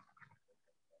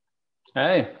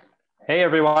Hey, hey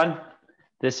everyone.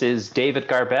 This is David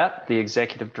Garbett, the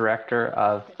Executive Director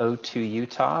of O2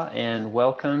 Utah, and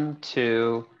welcome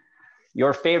to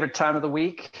your favorite time of the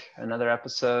week, another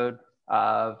episode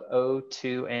of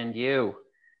O2 and You.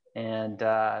 And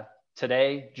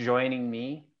today, joining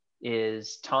me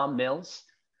is Tom Mills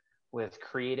with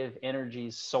Creative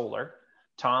Energies Solar.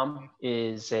 Tom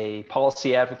is a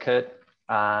policy advocate,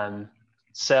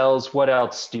 sells. What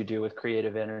else do you do with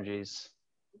Creative Energies,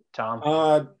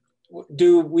 Tom?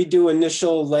 Do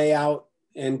initial layout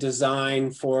and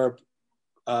design for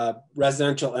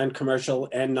residential and commercial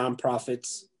and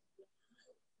nonprofits.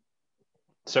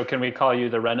 So can we call you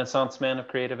the Renaissance man of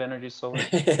Creative Energy Solar?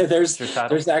 there's Your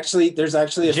title? there's actually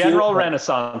a few. General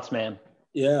Renaissance man.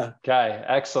 Yeah. Okay,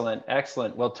 excellent,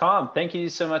 excellent. Well, Tom, thank you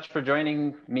so much for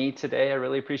joining me today. I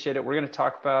really appreciate it. We're going to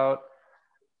talk about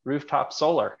rooftop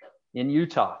solar in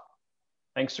Utah.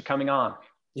 Thanks for coming on.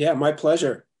 Yeah, my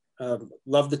pleasure.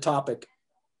 Love the topic.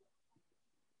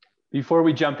 Before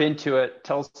we jump into it,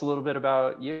 tell us a little bit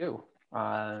about you.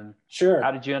 Sure.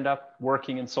 How did you end up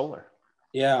working in solar?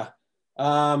 Yeah.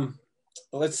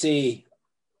 Let's see.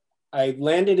 I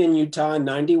landed in Utah in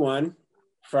 91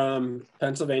 from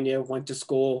Pennsylvania, went to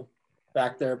school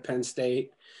back there at Penn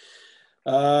State.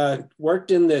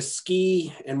 Worked in the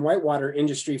ski and whitewater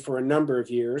industry for a number of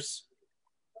years,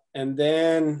 and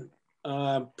then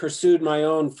pursued my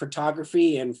own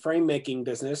photography and frame making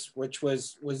business, which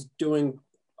was doing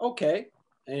okay.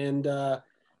 And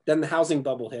then the housing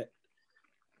bubble hit,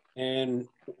 and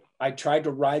I tried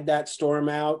to ride that storm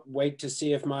out, wait to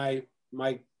see if my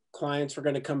clients were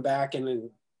going to come back, and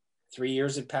then 3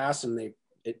 years had passed, and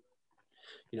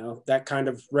that kind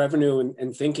of revenue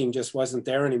and thinking just wasn't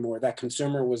there anymore. That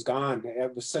consumer was gone.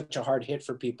 It was such a hard hit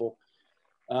for people.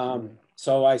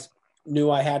 So I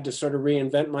knew I had to sort of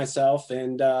reinvent myself,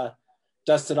 and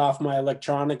dusted off my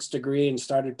electronics degree and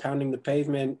started pounding the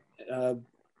pavement,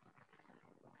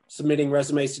 submitting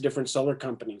resumes to different solar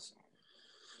companies.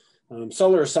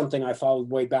 Solar is something I followed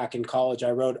way back in college.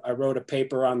 I wrote a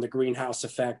paper on the greenhouse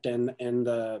effect and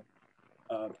the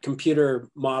computer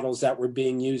models that were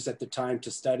being used at the time to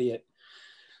study it.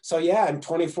 So yeah, in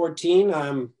 2014,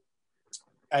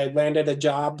 I landed a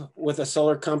job with a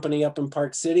solar company up in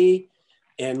Park City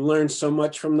and learned so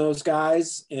much from those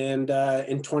guys. And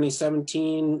in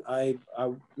 2017, I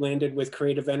landed with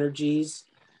Creative Energies,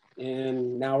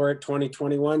 and now we're at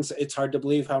 2021. So it's hard to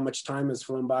believe how much time has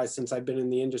flown by since I've been in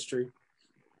the industry.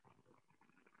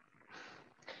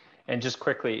 And just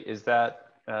quickly, is that,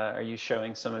 are you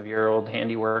showing some of your old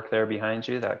handiwork there behind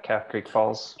you, that Calf Creek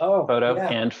Falls photo yeah.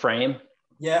 and frame?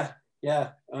 Yeah.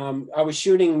 I was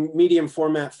shooting medium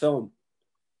format film,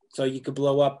 so you could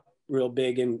blow up real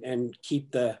big and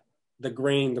keep the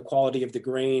grain, the quality of the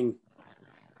grain,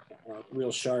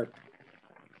 real sharp.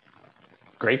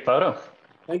 Great photo.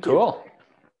 Thank you. Cool.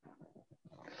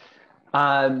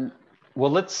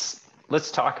 Well, let's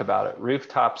talk about it.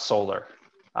 Rooftop solar.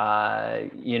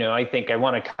 I think I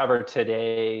want to cover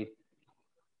today,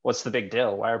 what's the big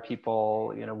deal? Why are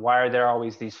people, why are there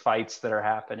always these fights that are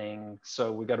happening?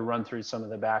 So we've got to run through some of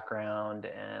the background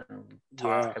and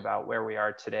talk about where we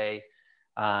are today.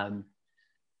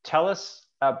 Tell us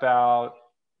about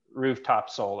rooftop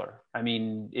solar. I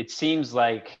mean, it seems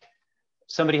like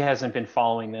somebody hasn't been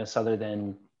following this other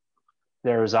than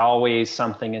there's always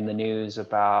something in the news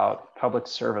about Public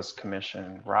Service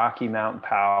Commission, Rocky Mountain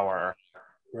Power,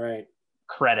 right?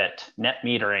 Credit, net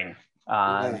metering.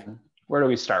 Where do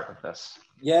we start with this?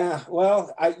 Yeah,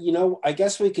 well, I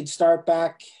guess we could start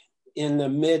back in the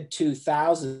mid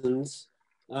 2000s.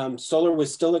 Solar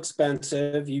was still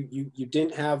expensive. You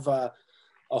didn't have a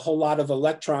whole lot of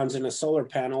electrons in a solar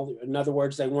panel. In other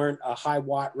words, they weren't a high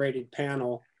watt rated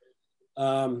panel.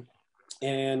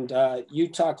 And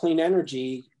Utah Clean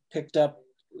Energy picked up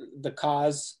the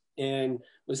cause and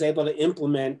was able to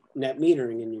implement net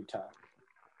metering in Utah.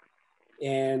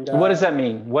 And what does that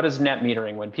mean? What is net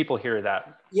metering when people hear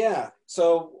that? Yeah,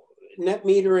 so net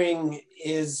metering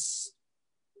is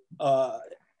a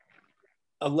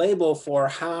label for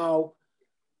how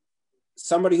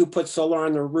somebody who puts solar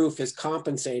on their roof is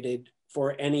compensated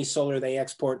for any solar they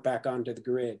export back onto the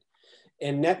grid.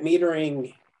 And net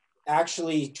metering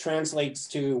actually translates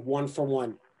to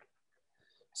 1-for-1.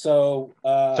 So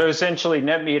essentially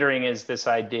net metering is this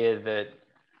idea that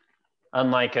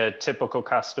unlike a typical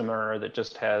customer that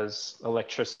just has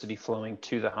electricity flowing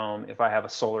to the home, if I have a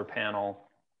solar panel,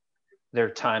 there are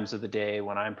times of the day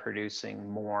when I'm producing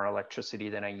more electricity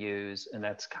than I use, and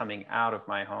that's coming out of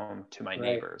my home to my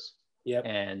neighbors. Yep.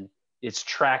 And it's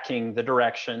tracking the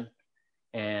direction,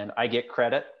 and I get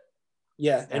credit.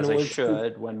 Yeah, as I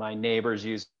should when my neighbors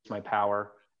use my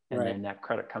power. And Right. then that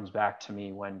credit comes back to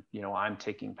me when, you know, I'm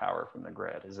taking power from the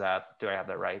grid. Do I have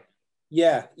that right?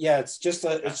 Yeah, it's just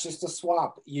a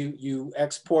swap. You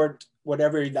export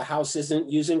whatever the house isn't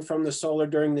using from the solar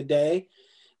during the day,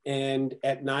 and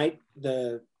at night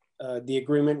the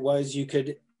agreement was you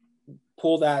could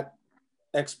pull that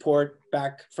export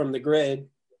back from the grid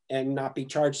and not be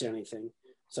charged anything.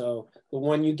 So the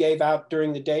one you gave out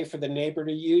during the day for the neighbor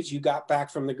to use, you got back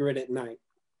from the grid at night.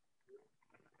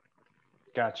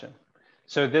 Gotcha.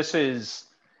 So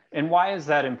and why is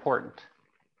that important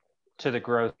to the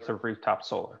growth of rooftop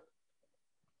solar?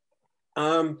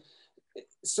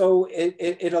 So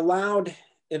it allowed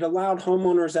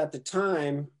homeowners at the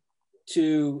time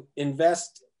to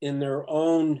invest in their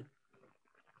own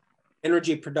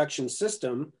energy production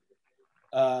system,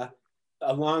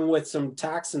 along with some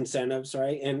tax incentives,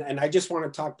 right? And I just want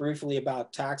to talk briefly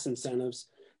about tax incentives,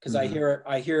 because I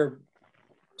hear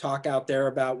talk out there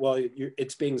about, well,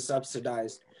 it's being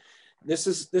subsidized. This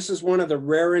is one of the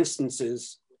rare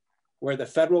instances where the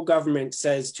federal government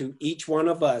says to each one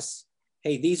of us,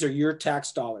 hey, these are your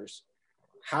tax dollars.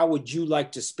 How would you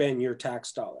like to spend your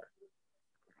tax dollar?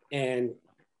 And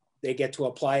they get to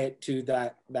apply it to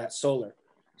that solar.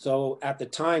 So at the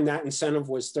time, that incentive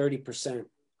was 30%.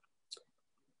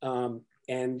 And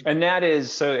that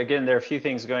is, so again, there are a few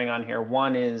things going on here.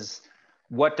 One is,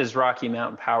 what does Rocky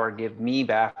Mountain Power give me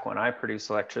back when I produce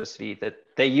electricity that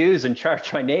they use and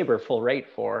charge my neighbor full rate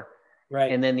for?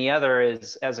 Right. And then the other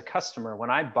is, as a customer, when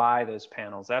I buy those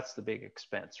panels, that's the big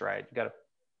expense, right? You got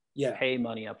to pay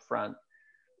money up front.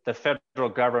 The federal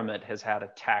government has had a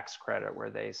tax credit where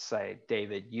they say,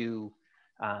 David, you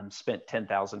spent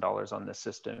 $10,000 on this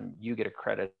system. You get a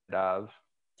credit of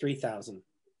 $3,000,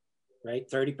 right?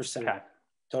 30%. Okay.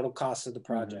 Total cost of the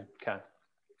project. Okay.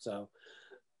 So,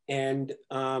 and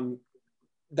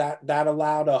that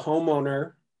allowed a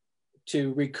homeowner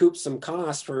to recoup some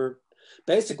costs for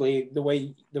basically the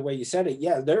way you said it.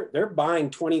 Yeah, they're buying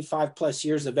 25 plus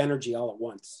years of energy all at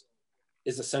once,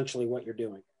 is essentially what you're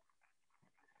doing.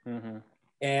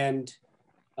 And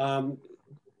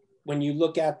when you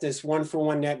look at this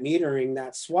 1-for-1 net metering,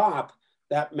 that swap,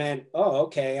 that meant, oh,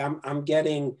 okay, I'm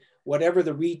getting whatever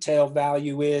the retail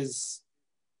value is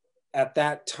at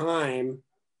that time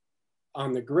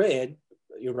on the grid.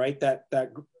 You're right,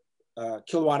 that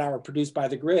kilowatt hour produced by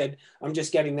the grid, I'm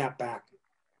just getting that back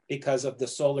because of the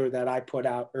solar that I put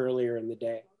out earlier in the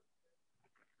day.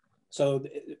 So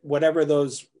whatever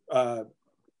those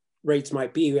rates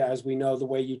might be, as we know, the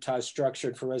way Utah is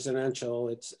structured for residential,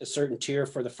 it's a certain tier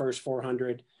for the first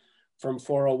 400, from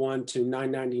 401 to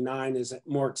 999 is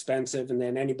more expensive. And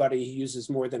then anybody who uses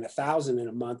more than 1,000 in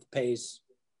a month pays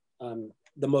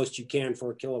the most you can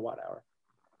for a kilowatt hour.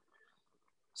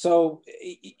 So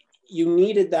you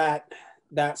needed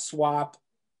that swap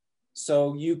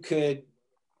so you could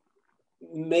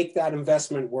make that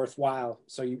investment worthwhile.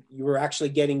 So you were actually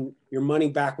getting your money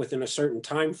back within a certain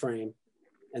time frame,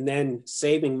 and then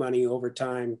saving money over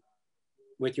time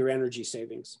with your energy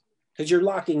savings, because you're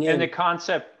locking in. And the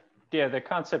concept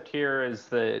here is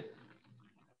that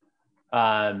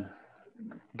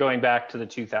going back to the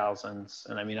 2000s,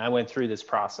 and I mean, I went through this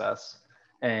process,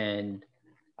 and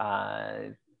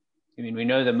I mean, we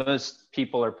know that most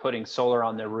people are putting solar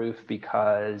on their roof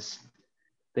because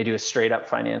they do a straight up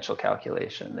financial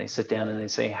calculation. They sit down and they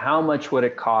say, how much would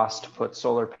it cost to put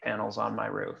solar panels on my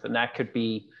roof? And that could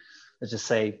be, let's just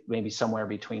say, maybe somewhere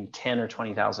between $10,000 or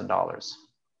 $20,000.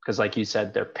 Because like you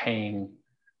said,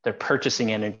 they're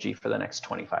purchasing energy for the next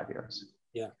 25 years.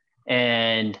 Yeah.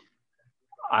 And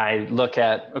I look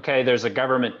at, okay, there's a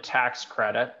government tax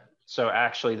credit. So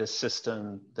actually the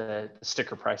system, the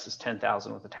sticker price is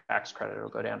 10,000 with a tax credit, it'll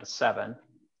go down to 7.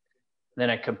 Then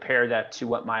I compare that to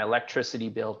what my electricity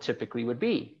bill typically would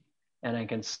be. And I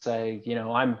can say, you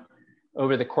know,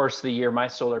 over the course of the year, my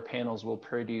solar panels will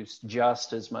produce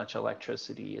just as much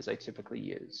electricity as I typically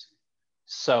use.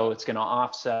 So it's going to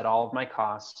offset all of my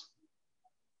costs.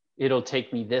 It'll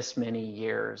take me this many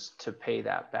years to pay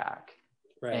that back.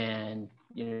 Right. And,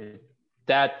 you know,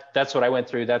 that's what I went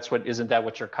through. Isn't that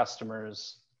what your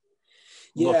customers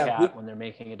look at when they're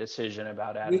making a decision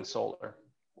about adding solar?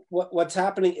 What's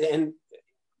happening, and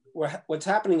what's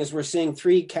happening is we're seeing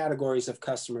 3 categories of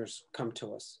customers come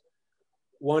to us.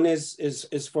 One is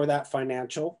for that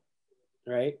financial,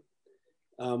 right?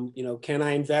 You know, can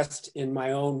I invest in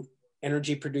my own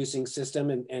energy producing system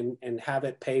and have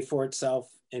it pay for itself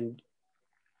and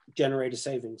generate a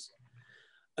savings?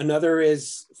 Another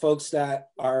is folks that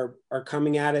are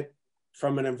coming at it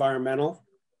from an environmental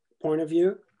point of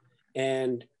view,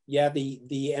 and yeah,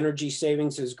 the energy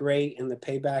savings is great and the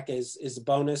payback is a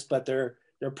bonus, but their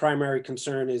primary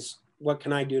concern is what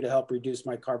can I do to help reduce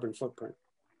my carbon footprint?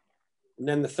 And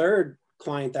then the third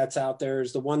client that's out there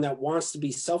is the one that wants to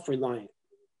be self-reliant.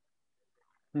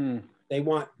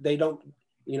 They don't,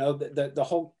 you know, the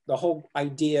whole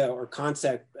idea or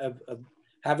concept of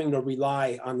having to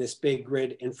rely on this big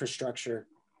grid infrastructure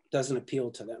doesn't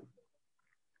appeal to them.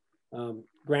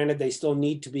 Granted, they still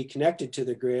need to be connected to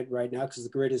the grid right now because the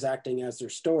grid is acting as their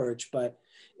storage, but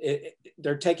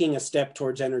they're taking a step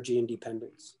towards energy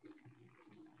independence.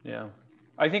 Yeah.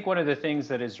 I think one of the things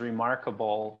that is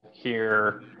remarkable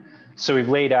here, so we've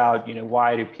laid out, you know,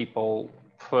 why do people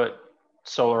put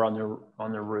solar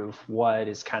on their roof? What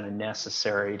is kind of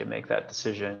necessary to make that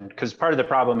decision? Because part of the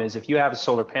problem is if you have a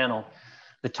solar panel,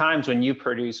 the times when you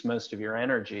produce most of your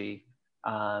energy,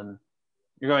 you're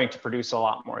going to produce a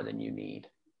lot more than you need.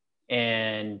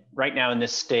 And right now in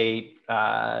this state,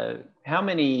 what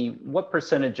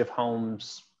percentage of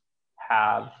homes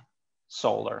have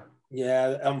solar?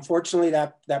 Yeah, unfortunately,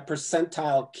 that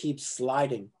percentile keeps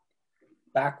sliding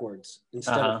backwards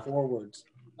instead of forwards.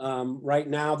 Right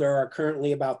now, there are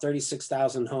currently about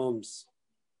 36,000 homes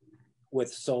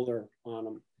with solar on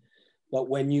them. But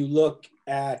when you look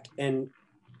at, and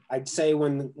I'd say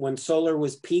when solar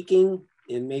was peaking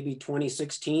in maybe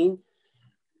 2016,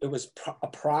 it was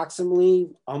approximately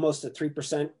almost a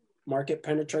 3% market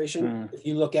penetration. If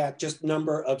you look at just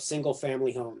number of single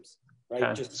family homes. Right.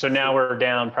 Okay. So now we're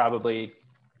down probably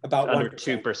about under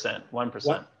 1%. 2%,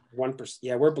 1%. 1%.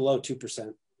 Yeah, we're below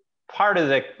 2%. Part of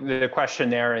the question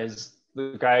there is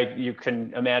the guy, you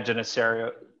can imagine a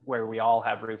scenario where we all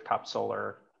have rooftop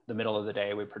solar. The middle of the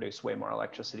day, we produce way more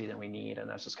electricity than we need, and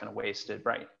that's just kind of wasted.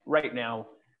 Right now,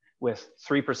 with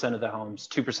 3% of the homes,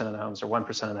 2% of the homes, or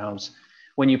 1% of the homes,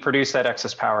 when you produce that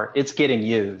excess power, it's getting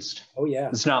used. Oh yeah.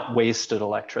 It's not wasted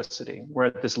electricity. We're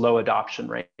at this low adoption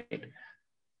rate.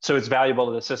 So it's valuable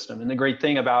to the system. And the great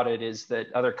thing about it is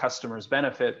that other customers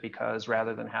benefit because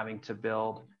rather than having to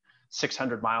build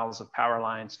 600 miles of power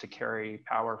lines to carry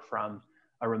power from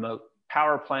a remote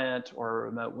power plant or a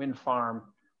remote wind farm,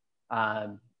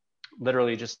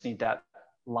 literally just need that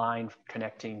line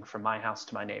connecting from my house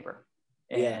to my neighbor,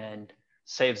 and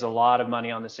saves a lot of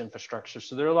money on this infrastructure.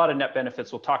 So there are a lot of net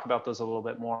benefits. We'll talk about those a little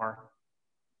bit more.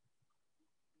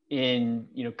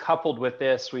 Coupled with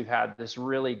this, we've had this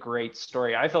really great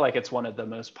story. I feel like it's one of the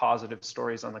most positive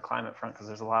stories on the climate front because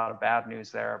there's a lot of bad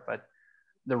news there, but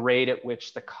the rate at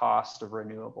which the cost of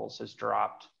renewables has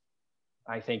dropped,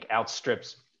 I think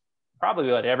outstrips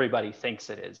probably what everybody thinks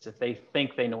it is. If they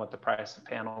think they know what the price of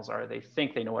panels are, they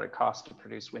think they know what it costs to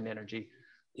produce wind energy.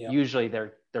 Yep. Usually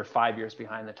they're 5 years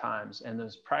behind the times, and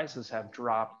those prices have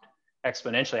dropped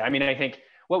exponentially. I mean, I think,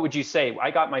 what would you say?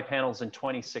 I got my panels in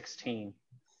 2016.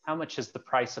 How much has the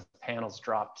price of panels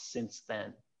dropped since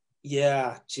then?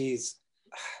 Yeah, geez.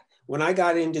 When I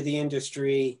got into the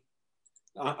industry,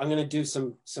 I'm going to do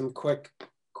some quick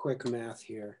math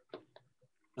here.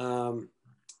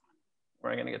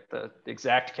 We're going to get the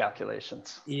exact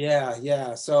calculations.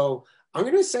 Yeah. So I'm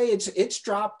going to say it's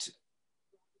dropped.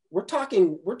 We're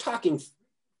talking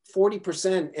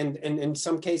 40%, and in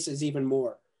some cases even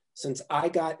more since I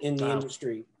got in the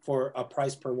industry for a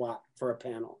price per watt for a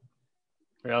panel.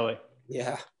 Really?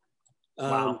 Yeah.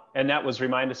 Wow. And that was,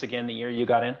 remind us again, the year you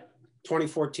got in?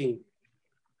 2014.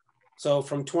 So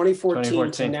from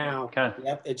 2014 to now,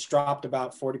 yep, it's dropped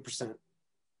about 40%.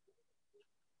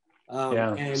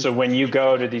 And so when you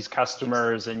go to these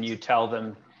customers and you tell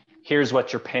them, here's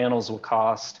what your panels will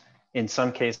cost, in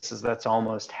some cases, that's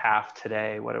almost half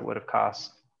today what it would have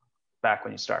cost back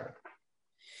when you started.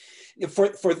 For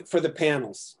the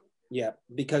panels. Yeah,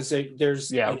 because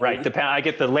there's right. I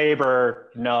get the labor,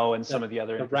 and some of the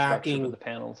other infrastructure racking, of the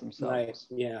panels themselves.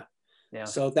 Right. Yeah.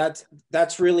 So that's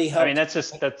really helped. I mean,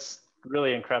 that's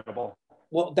really incredible.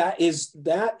 Well, that is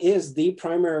the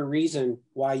primary reason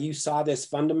why you saw this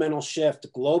fundamental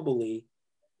shift globally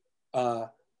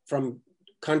from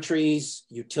countries,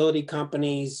 utility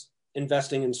companies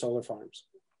investing in solar farms,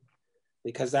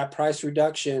 because that price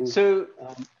reduction. So.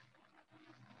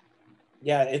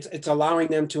 It's allowing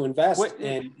them to invest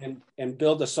and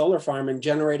build a solar farm and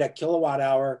generate a kilowatt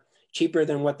hour cheaper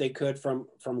than what they could from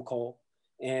coal.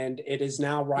 And it is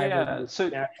now rivaling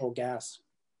natural gas.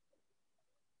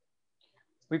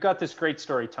 We've got this great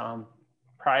story, Tom.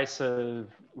 Price of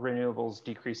renewables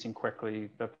decreasing quickly,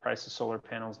 the price of solar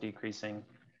panels decreasing.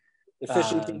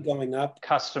 Efficiency going up.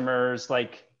 Customers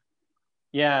like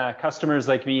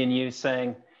me and you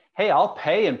saying, hey, I'll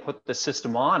pay and put the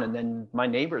system on, and then my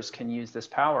neighbors can use this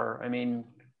power. I mean,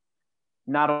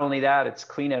 not only that, it's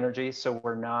clean energy, so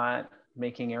we're not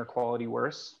making air quality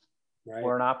worse. Right.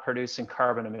 We're not producing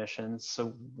carbon emissions.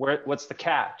 So what's the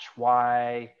catch?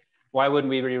 Why why wouldn't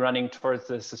we be running towards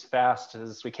this as fast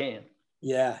as we can?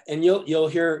 Yeah, and you'll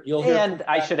hear. And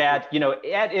I should add,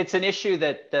 it's an issue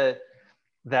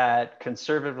that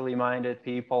conservatively minded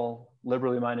people,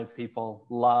 liberally minded people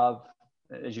love,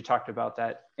 as you talked about,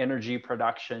 that energy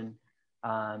production.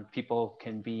 People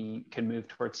can move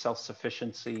towards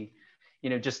self-sufficiency.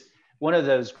 Just one of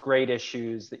those great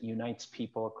issues that unites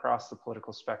people across the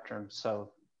political spectrum.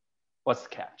 So, what's the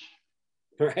catch?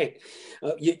 Right.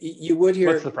 You would hear.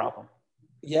 What's the problem?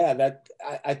 Yeah, that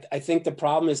I think the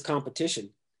problem is competition.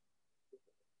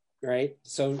 Right.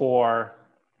 So for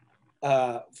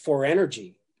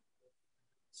energy.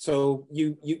 So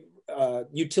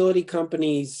utility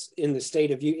companies in the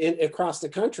state of across the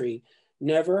country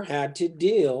never had to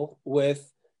deal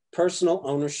with personal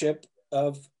ownership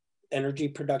of energy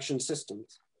production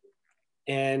systems,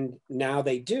 and now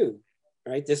they do.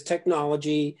 Right. This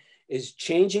technology is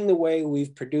changing the way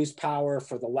we've produced power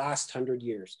for the last 100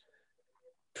 years.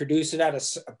 Produce it at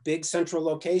a big central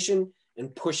location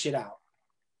and push it out.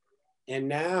 And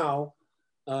now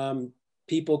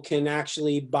people can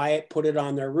actually buy it, put it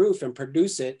on their roof and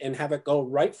produce it and have it go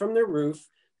right from their roof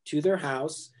to their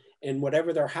house. And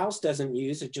whatever their house doesn't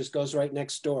use, it just goes right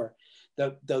next door.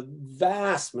 The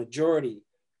vast majority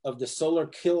of the solar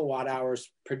kilowatt hours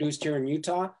produced here in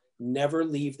Utah never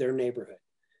leave their neighborhood.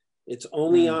 It's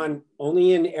only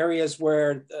in areas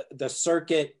where the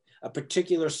circuit, a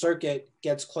particular circuit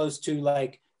gets close to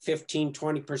like 15,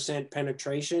 20%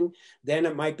 penetration, then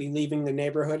it might be leaving the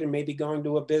neighborhood and maybe going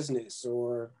to a business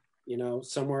or,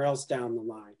 somewhere else down the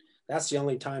line. That's the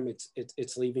only time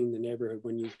it's leaving the neighborhood.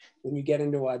 When you get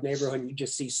into a neighborhood, you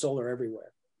just see solar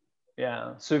everywhere.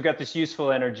 Yeah. So we've got this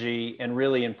useful energy, and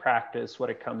really in practice, what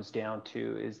it comes down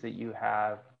to is that you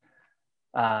have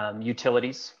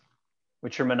utilities,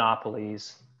 which are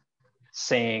monopolies,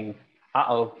 saying,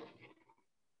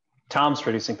 Tom's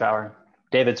producing power,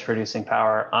 David's producing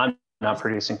power, I'm not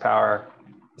producing power.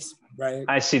 Right.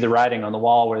 I see the writing on the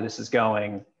wall where this is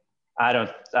going. I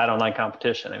don't like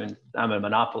competition. I mean, I'm a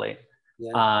monopoly.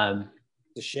 Yeah.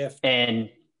 The shift. And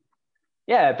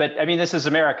yeah, but I mean, this is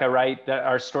America, right?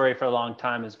 Our story for a long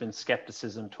time has been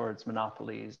skepticism towards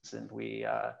monopolies, and we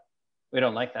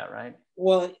don't like that, right?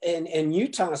 Well, and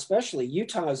Utah especially,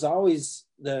 Utah is always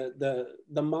the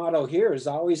motto here is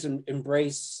always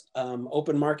embrace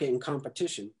open market and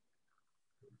competition,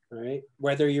 right?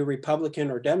 Whether you're Republican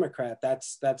or Democrat,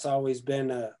 that's always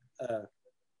been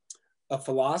a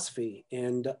philosophy,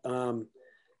 and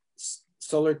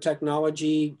solar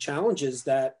technology challenges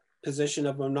that position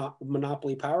of a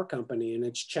monopoly power company, and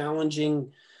it's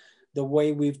challenging the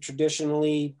way we've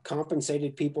traditionally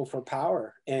compensated people for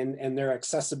power and their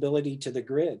accessibility to the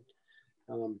grid.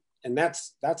 And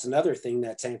that's another thing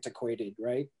that's antiquated,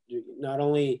 right? Not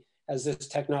only has this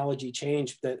technology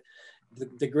changed, that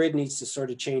the grid needs to sort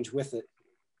of change with it.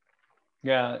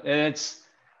 Yeah,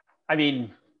 and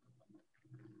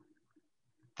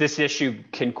this issue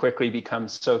can quickly become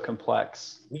so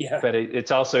complex. Yeah. But it's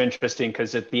also interesting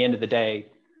because at the end of the day,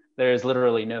 there is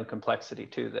literally no complexity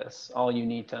to this. All you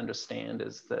need to understand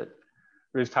is that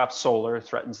rooftop solar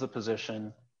threatens the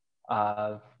position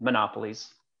of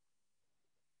monopolies,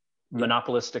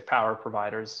 monopolistic power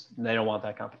providers, and they don't want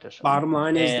that competition. Bottom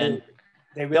line is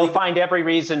they'll find every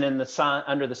reason in the sun,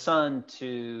 under the sun,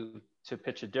 to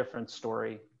pitch a different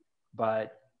story,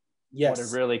 but yes, what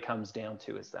it really comes down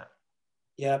to is that.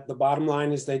 Yeah, the bottom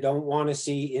line is they don't want to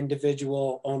see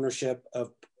individual ownership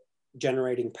of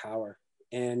generating power.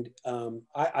 And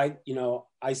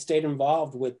I stayed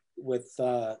involved with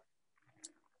the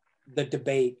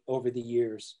debate over the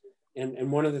years.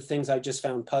 And one of the things I just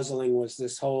found puzzling was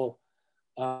this whole,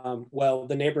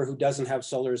 the neighbor who doesn't have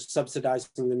solar is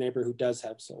subsidizing the neighbor who does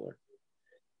have solar.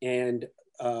 And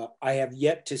I have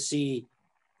yet to see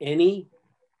any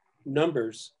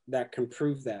numbers that can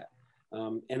prove that.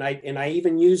 And I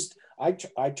even used, I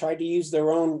tried to use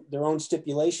their own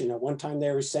stipulation. At one time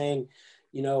they were saying,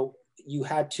 you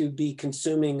had to be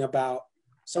consuming about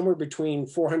somewhere between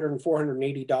 $400 and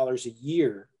 $480 a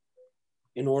year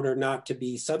in order not to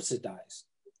be subsidized.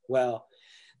 Well,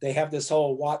 they have this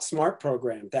whole Watt Smart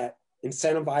program that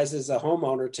incentivizes a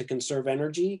homeowner to conserve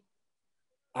energy.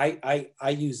 I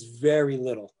use very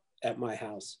little at my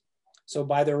house. So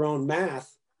by their own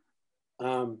math,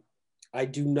 I'm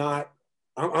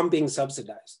being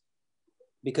subsidized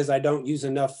because I don't use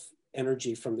enough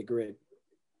energy from the grid.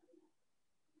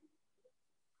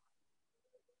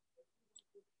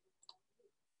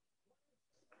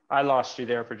 I lost you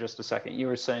there for just a second. You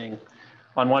were saying,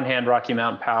 on one hand, Rocky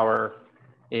Mountain Power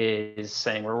is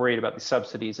saying we're worried about the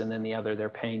subsidies, and then the other, they're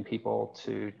paying people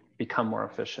to become more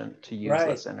efficient, to use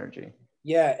less energy.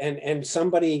 Yeah, and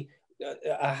somebody,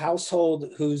 a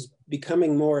household who's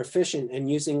becoming more efficient and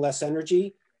using less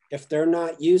energy, if they're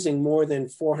not using more than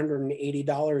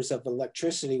 $480 of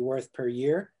electricity worth per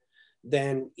year,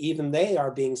 then even they are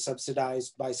being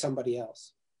subsidized by somebody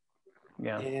else.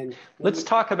 Yeah. And let's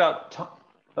talk about,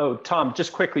 Tom,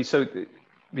 just quickly. So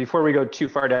before we go too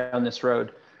far down this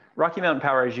road, Rocky Mountain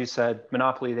Power, as you said,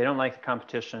 monopoly, they don't like the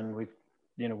competition.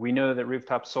 We know that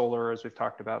rooftop solar, as we've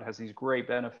talked about, has these great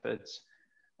benefits.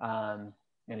 And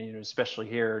especially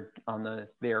here on the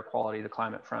air quality, the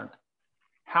climate front.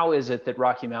 How is it that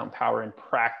Rocky Mountain Power in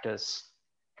practice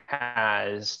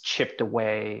has chipped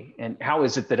away? And how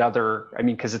is it that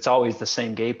because it's always the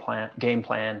same game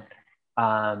plan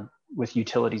with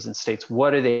utilities and states.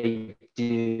 What do they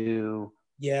do?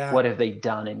 Yeah. What have they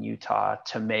done in Utah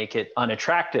to make it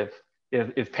unattractive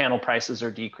if panel prices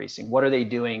are decreasing? What are they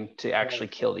doing to actually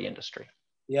kill the industry?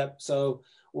 Yep. So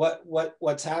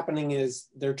what's happening is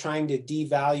they're trying to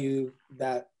devalue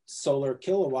that solar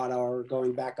kilowatt hour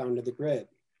going back onto the grid.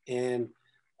 And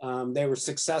they were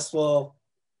successful.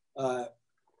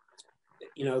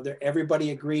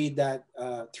 Everybody agreed that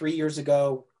 3 years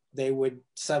ago, they would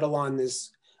settle on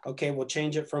this, okay, we'll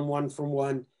change it from 1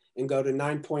 and go to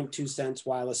 9.2 cents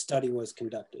while a study was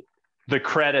conducted. The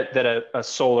credit that a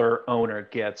solar owner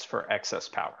gets for excess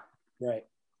power. Right.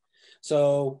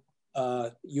 So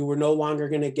you were no longer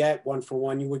going to get 1 for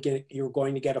 1. You were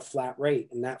going to get a flat rate,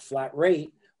 and that flat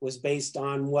rate was based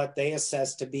on what they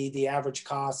assessed to be the average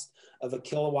cost of a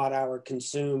kilowatt hour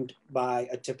consumed by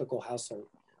a typical household,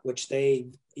 which they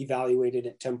evaluated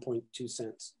at 10.2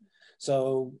 cents.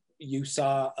 So you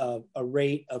saw a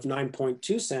rate of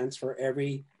 9.2 cents for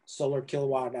every solar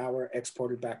kilowatt hour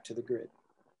exported back to the grid.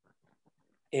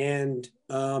 And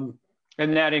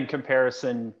that in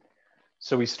comparison,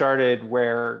 so we started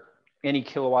where any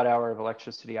kilowatt hour of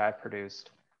electricity I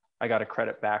produced, I got a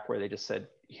credit back where they just said,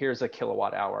 here's a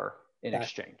kilowatt hour in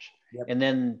exchange. Yep. And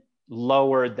then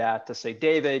lowered that to say,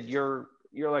 David, your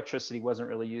electricity wasn't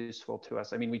really useful to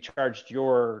us. I mean, we charged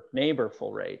your neighbor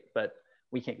full rate, but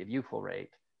we can't give you full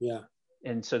rate. Yeah.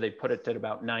 And so they put it at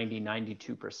about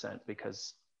 92%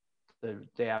 because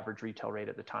the average retail rate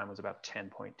at the time was about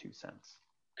 10.2 cents.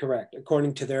 Correct.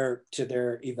 According to their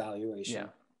evaluation.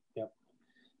 Yeah.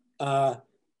 Yep.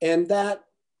 And that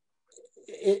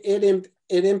it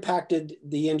impacted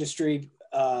the industry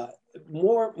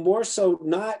more so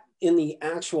not in the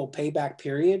actual payback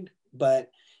period,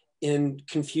 but in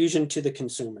confusion to the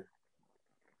consumer.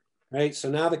 Right. So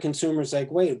now the consumer's like,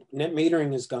 wait, net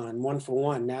metering is gone 1 for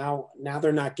 1. Now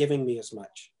they're not giving me as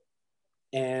much.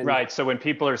 And right. So when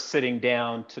people are sitting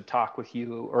down to talk with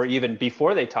you, or even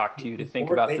before they talk to you to think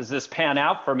about, does this pan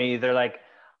out for me? They're like,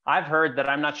 I've heard that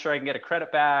I'm not sure I can get a credit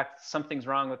back. Something's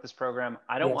wrong with this program.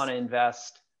 I don't want to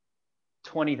invest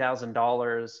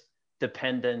 $20,000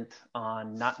 dependent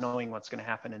on not knowing what's going to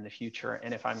happen in the future.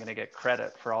 And if I'm going to get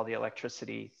credit for all the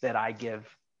electricity that I give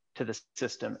to the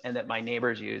system and that my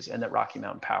neighbors use and that Rocky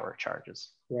Mountain Power charges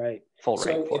full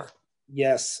rate for.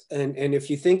 Yes. And if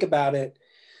you think about it,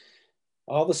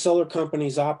 all the solar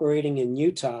companies operating in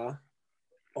Utah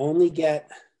only get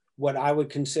what I would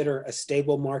consider a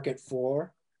stable market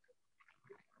for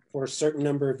a certain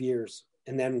number of years.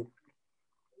 And then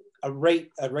a rate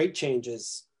change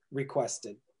is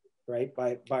requested, right,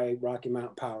 by Rocky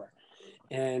Mountain Power.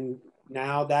 And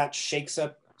now that shakes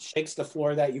the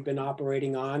floor that you've been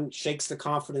operating on, shakes the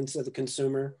confidence of the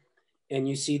consumer, and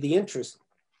you see the interest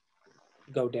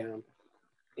go down.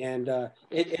 And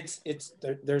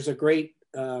there's a great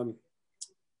government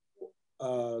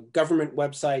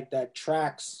website that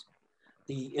tracks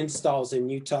the installs in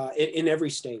Utah in every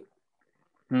state.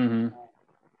 Mm-hmm.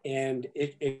 And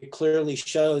it clearly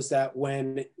shows that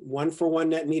when 1 for 1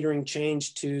 net metering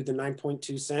changed to the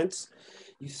 9.2 cents,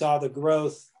 you saw the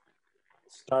growth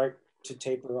start to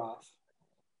taper off.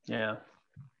 Yeah.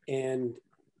 And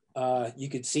you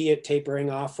could see it tapering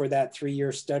off for that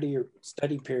 3-year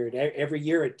study period. Every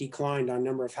year it declined on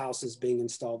number of houses being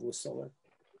installed with solar.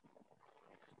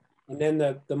 And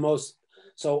then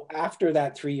so after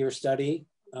that 3-year study,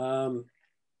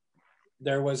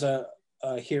 there was a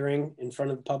hearing in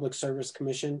front of the Public Service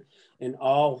Commission, and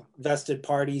all vested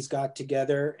parties got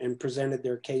together and presented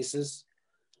their cases.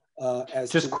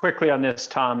 Quickly on this,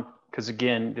 Tom, because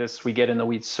again, we get in the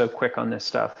weeds so quick on this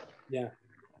stuff. Yeah.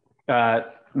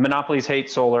 Monopolies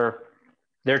hate solar.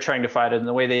 They're trying to fight it, and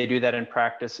the way they do that in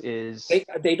practice is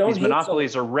they don't. These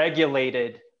monopolies are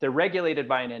regulated. They're regulated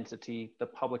by an entity, the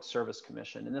Public Service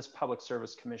Commission, and this Public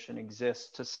Service Commission exists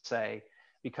to say,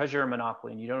 because you're a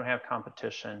monopoly and you don't have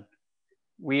competition,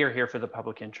 we are here for the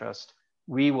public interest.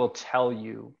 we will tell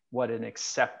you what an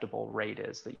acceptable rate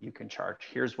is that you can charge.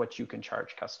 Here's what you can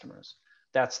charge customers.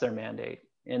 That's their mandate.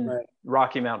 And Right.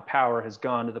 Rocky Mountain Power has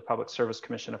gone to the Public Service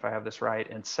Commission, if I have this right,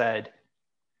 and said,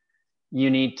 you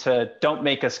need to, don't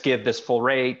make us give this full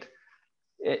rate.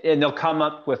 And they'll come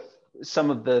up with some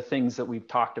of the things that we've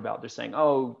talked about. They're saying,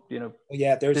 oh,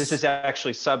 Yeah, this is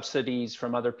actually subsidies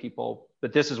from other people,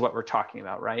 but this is what we're talking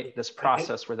about, right? This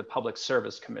process where the Public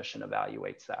Service Commission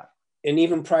evaluates that. And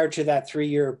even prior to that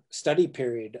 3-year study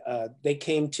period, they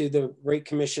came to the rate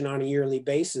commission on a yearly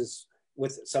basis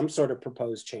with some sort of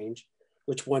proposed change,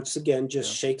 which once again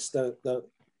just shakes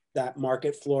that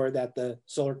market floor that the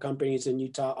solar companies in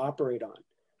Utah operate on.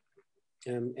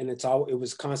 And it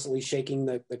was constantly shaking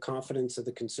the confidence of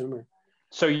the consumer.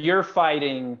 So you're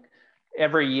fighting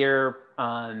every year.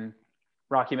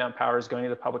 Rocky Mountain Power is going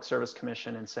to the Public Service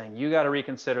Commission and saying, you got to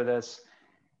reconsider this.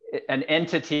 An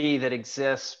entity that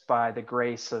exists by the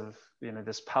grace of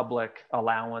this public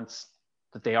allowance,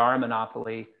 that they are a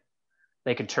monopoly,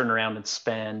 they can turn around and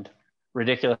spend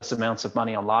ridiculous amounts of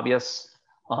money on lobbyists,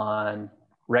 on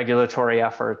regulatory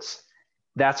efforts.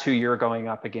 That's who you're going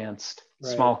up against.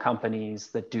 Right. Small companies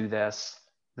that do this,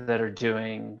 that are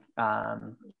doing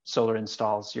solar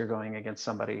installs. You're going against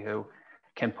somebody who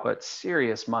can put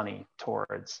serious money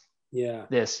towards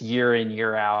this year in,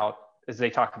 year out, as they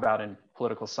talk about in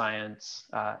political science,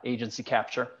 agency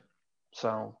capture.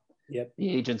 So the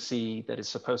agency that is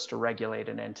supposed to regulate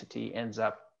an entity ends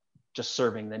up just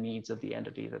serving the needs of the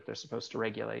entity that they're supposed to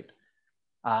regulate.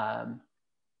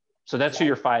 So that's who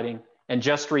you're fighting. And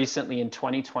just recently in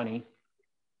 2020,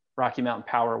 Rocky Mountain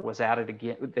Power was added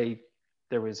again.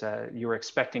 You were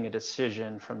expecting a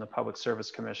decision from the Public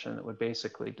Service Commission that would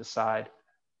basically decide,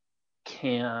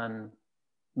 can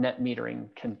net metering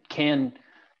continue,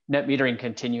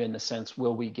 in the sense,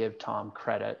 will we give Tom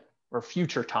credit or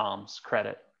future Toms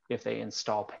credit if they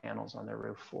install panels on their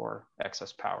roof for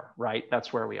excess power, right?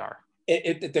 That's where we are.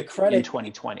 The credit in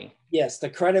 2020. Yes, the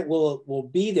credit will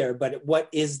be there, but what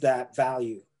is that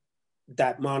value,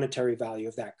 that monetary value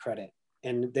of that credit?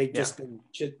 And they've just been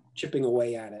chipping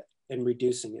away at it and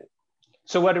reducing it.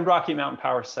 So what did Rocky Mountain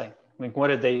Power say? I mean, what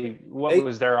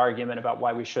was their argument about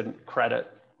why we shouldn't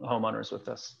credit homeowners with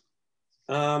this?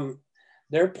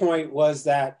 Their point was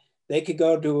that they could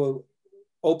go to an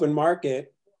open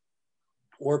market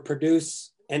or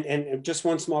produce, and just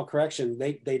one small correction,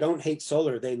 they don't hate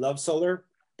solar, they love solar,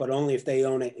 but only if they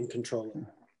own it and control it,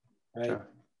 right?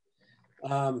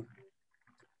 Sure.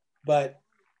 But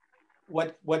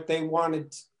what they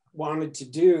wanted to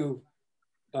do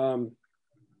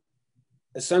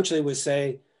essentially was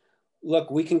say,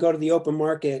 look, we can go to the open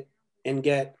market and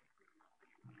get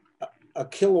a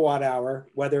kilowatt hour,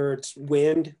 whether it's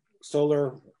wind,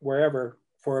 solar, wherever,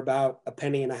 for about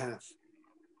 $0.015.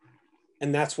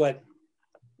 And that's what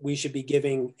we should be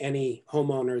giving any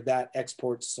homeowner that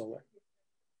exports solar,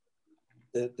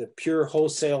 the pure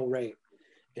wholesale rate.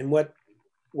 And what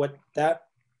that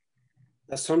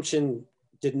assumption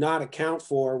did not account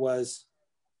for was,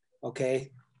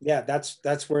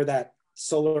 that's where that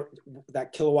solar,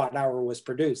 that kilowatt hour was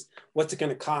produced. What's it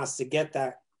going to cost to get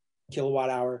that kilowatt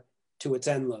hour to its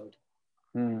end load?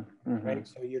 Right?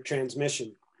 So your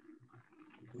transmission,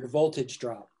 your voltage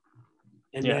drop.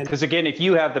 And because again, if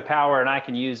you have the power and I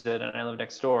can use it and I live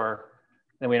next door,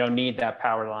 then we don't need that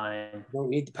power line. Don't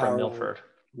need the power from Milford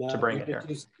to bring it here.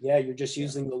 You're just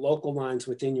using the local lines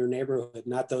within your neighborhood,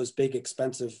 not those big,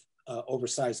 expensive,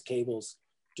 oversized cables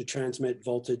to transmit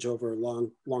voltage over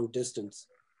long distance.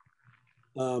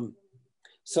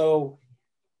 So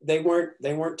they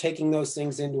weren't taking those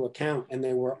things into account, and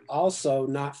they were also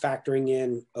not factoring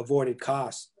in avoided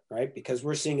costs, right? Because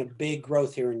we're seeing a big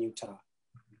growth here in Utah.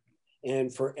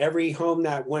 And for every home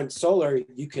that went solar,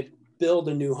 you could build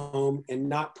a new home and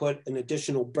not put an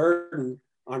additional burden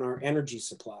on our energy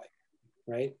supply,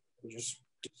 right? We're just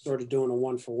sort of doing a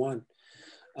 1-for-1.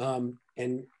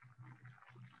 And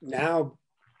now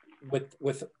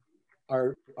with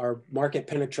our market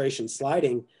penetration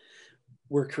sliding,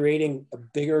 we're creating a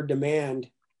bigger demand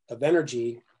of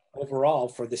energy overall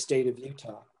for the state of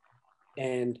Utah.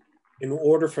 And in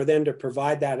order for them to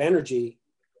provide that energy,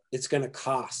 it's going to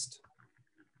cost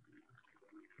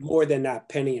more than that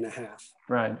 $0.015.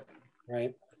 Right.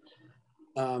 Right.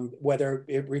 Whether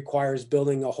it requires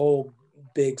building a whole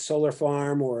big solar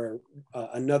farm or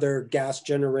another gas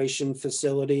generation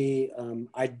facility.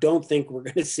 I don't think we're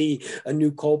going to see a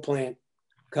new coal plant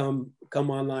come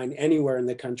online anywhere in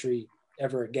the country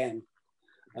ever again.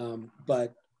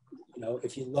 But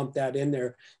if you lump that in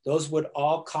there, those would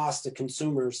all cost the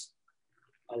consumers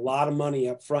a lot of money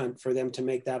up front for them to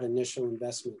make that initial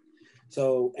investment.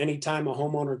 So anytime a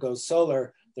homeowner goes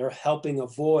solar, they're helping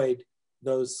avoid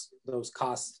those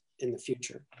costs in the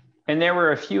future. And there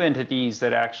were a few entities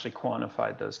that actually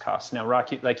quantified those costs. Now,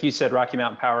 like you said, Rocky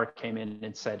Mountain Power came in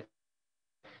and said,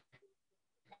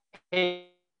 hey,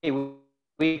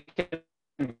 we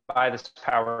can buy this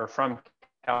power from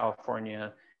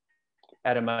California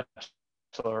at a much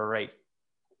lower rate.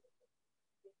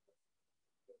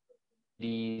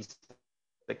 These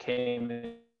that came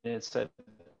in and said,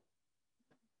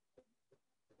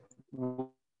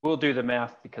 we'll do the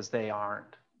math because they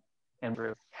aren't. And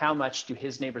how much do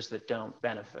his neighbors that don't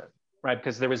benefit, right?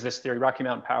 Because there was this theory, Rocky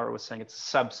Mountain Power was saying it's a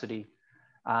subsidy,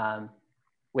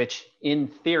 which in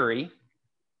theory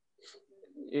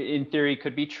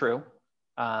could be true.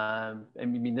 I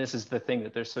mean, this is the thing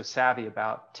that they're so savvy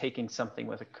about, taking something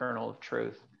with a kernel of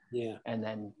truth, and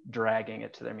then dragging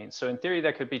it to their means. So in theory,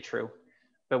 that could be true.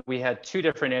 But we had two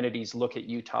different entities look at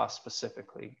Utah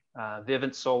specifically.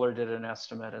 Vivint Solar did an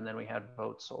estimate, and then we had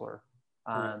Vote Solar.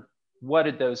 What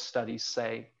did those studies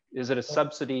say? Is it a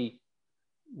subsidy?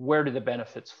 Where do the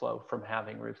benefits flow from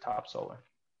having rooftop solar?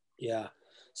 Yeah.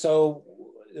 So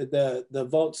the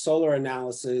Vote Solar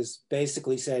analysis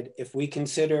basically said, if we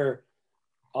consider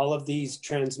all of these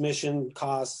transmission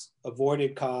costs,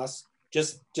 avoided costs,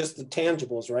 just the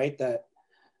tangibles, right, that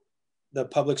the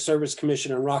Public Service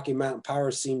Commission and Rocky Mountain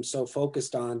Power seems so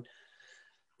focused on.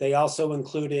 They also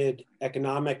included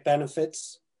economic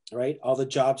benefits, right? All the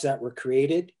jobs that were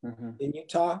created in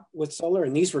Utah with solar,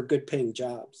 and these were good paying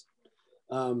jobs.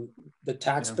 The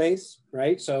tax base,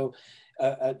 right? So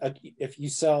if you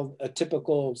sell a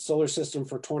typical solar system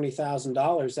for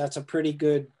 $20,000, that's a pretty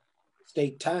good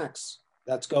state tax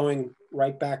that's going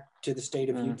right back to the state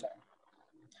of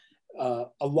Utah,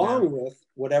 along with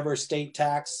whatever state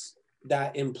tax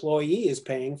that employee is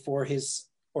paying for his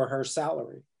or her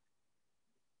salary.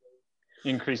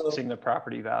 Increasing the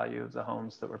property value of the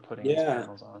homes that we're putting these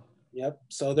panels on. Yep.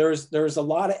 So there's a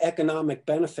lot of economic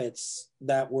benefits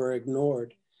that were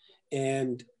ignored,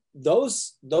 and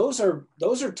those are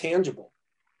tangible.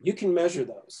 You can measure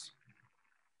those,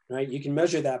 right? You can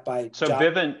measure that by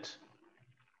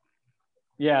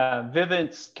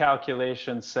Vivint's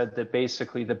calculation said that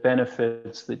basically the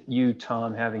benefits that you,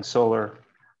 Tom, having solar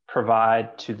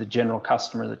provide to the general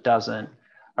customer that doesn't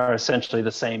are essentially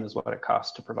the same as what it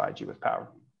costs to provide you with power.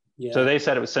 So they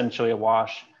said it was essentially a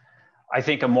wash. I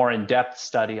think a more in-depth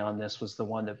study on this was the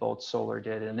one that Volt Solar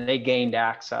did, and they gained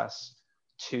access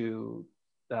to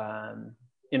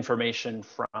information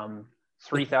from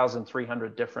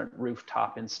 3,300 different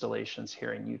rooftop installations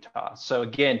here in Utah. So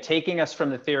again, taking us from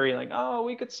the theory like, oh,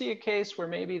 we could see a case where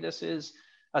maybe this is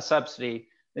a subsidy.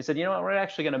 They said, you know what, we're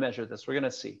actually going to measure this. We're going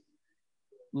to see.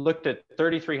 Looked at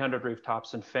 3,300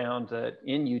 rooftops and found that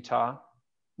in Utah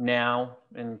now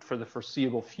and for the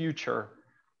foreseeable future,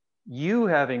 you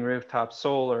having rooftop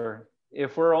solar,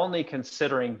 if we're only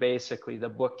considering basically the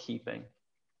bookkeeping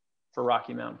for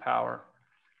Rocky Mountain Power,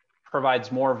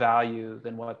 provides more value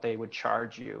than what they would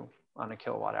charge you on a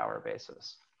kilowatt hour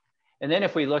basis. And then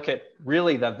if we look at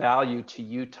really the value to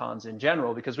Utahns in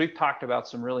general, because we've talked about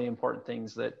some really important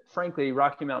things that frankly,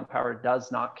 Rocky Mountain Power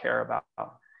does not care about,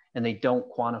 and they don't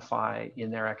quantify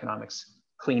in their economics: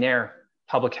 clean air,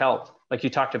 public health. Like you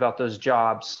talked about those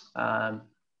jobs.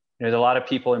 There's a lot of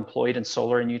people employed in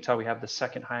solar in Utah. We have the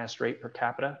second highest rate per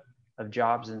capita of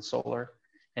jobs in solar.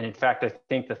 And in fact, I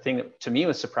think the thing that to me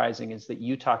was surprising is that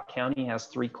Utah County has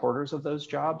 3/4 of those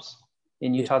jobs.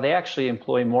 In Utah, they actually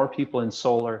employ more people in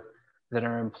solar than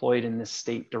are employed in this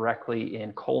state directly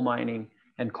in coal mining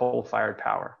and coal-fired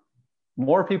power.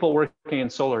 More people working in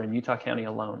solar in Utah County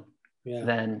alone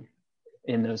than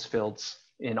in those fields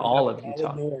in all of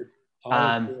Utah.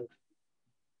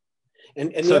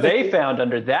 And so they found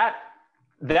under that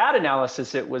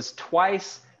analysis, it was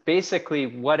twice basically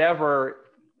whatever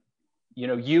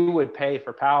you would pay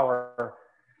for power,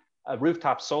 a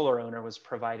rooftop solar owner was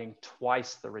providing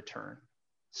twice the return.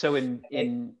 So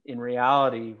in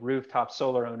reality, rooftop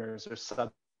solar owners are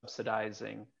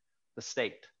subsidizing the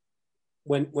state.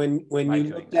 When you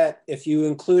looked at, if you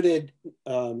included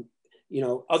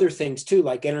other things too,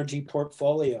 like energy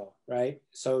portfolio, right?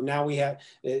 So now we have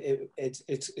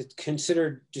it's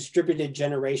considered distributed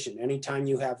generation. Anytime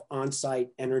you have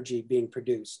on-site energy being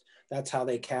produced, that's how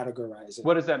they categorize it.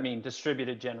 What does that mean,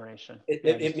 distributed generation?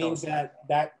 It means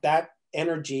that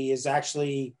energy is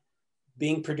actually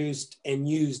being produced and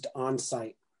used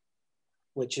on-site,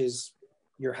 which is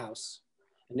your house.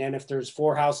 And then if there's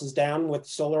 4 houses down with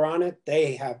solar on it,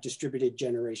 they have distributed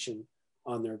generation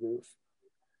on their roof.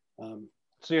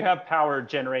 So you have power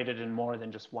generated in more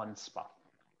than just one spot.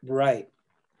 Right.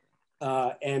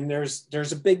 And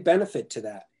there's a big benefit to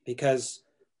that. because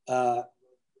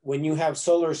when you have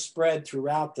solar spread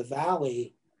throughout the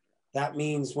valley, that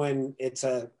means when it's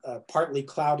a partly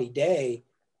cloudy day,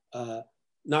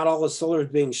 not all the solar is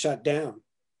being shut down,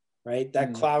 right?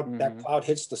 That cloud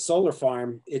hits the solar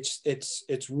farm.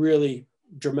 It's really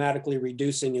dramatically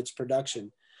reducing its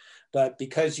production. But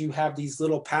because you have these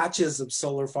little patches of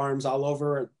solar farms all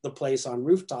over the place on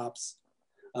rooftops,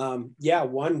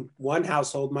 one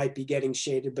household might be getting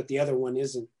shaded, but the other one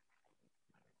isn't.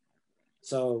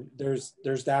 So there's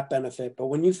that benefit. But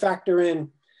when you factor in,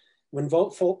 when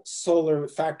Vote Solar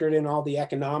factored in all the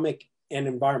economic and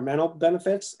environmental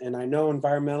benefits, and I know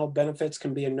environmental benefits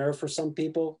can be a nerve for some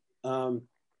people,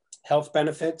 health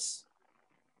benefits,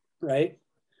 right?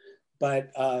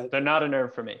 But they're not a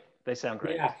nerve for me. They sound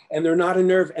great. Yeah, and they're not a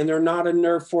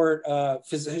nerve for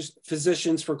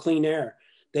physicians for clean air.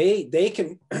 They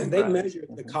measure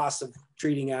the cost of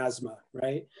treating asthma,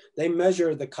 right? They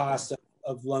measure the cost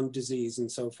of lung disease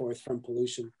and so forth from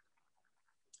pollution.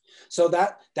 So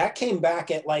that came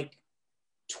back at like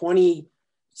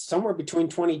somewhere between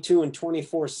 22 and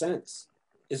 24 cents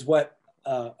is what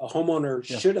a homeowner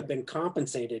should have been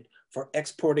compensated for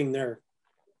exporting their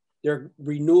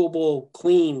renewable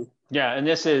clean. Yeah, and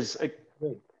this is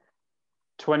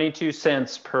 22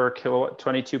 cents per kilowatt,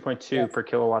 22.2 per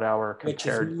kilowatt hour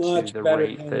compared to the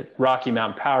rate that Rocky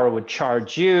Mountain Power would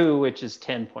charge you, which is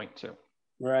 10.2.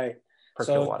 Right.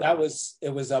 So that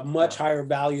it was a much higher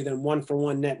value than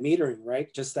 1-for-1 net metering,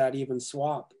 right? Just that even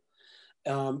swap.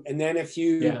 And then if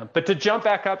you... but to jump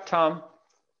back up, Tom,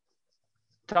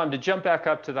 to jump back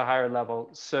up to the higher level.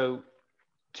 So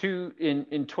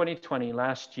in 2020,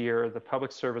 last year, the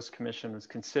Public Service Commission was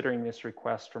considering this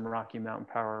request from Rocky Mountain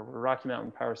Power, where Rocky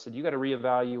Mountain Power said, you got to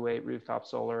reevaluate rooftop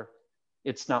solar.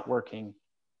 It's not working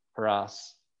for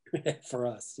us. For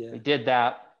us, yeah. They did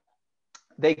that.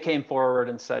 They came forward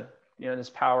and said,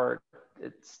 this power,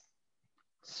 it's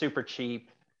super cheap.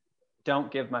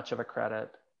 Don't give much of a credit.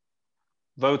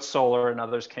 Vote Solar and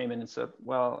others came in and said,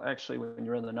 well, actually, when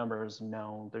you run the numbers,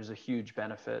 no, there's a huge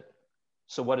benefit.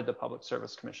 So what did the Public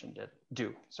Service Commission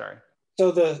do? Sorry. So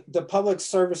the Public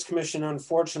Service Commission,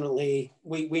 unfortunately,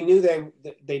 we knew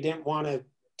they didn't want to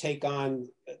take on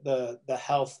the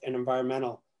health and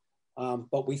environmental,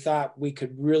 but we thought we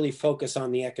could really focus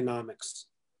on the economics,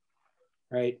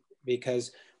 right?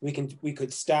 Because we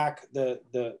could stack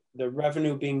the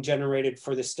revenue being generated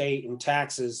for the state in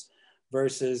taxes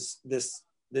versus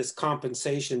this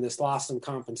compensation, this loss in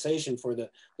compensation for the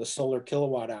solar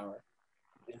kilowatt hour,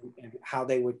 and how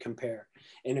they would compare.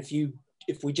 And if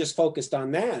we just focused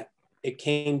on that, it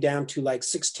came down to like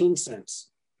 16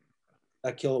 cents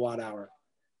a kilowatt hour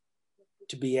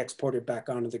to be exported back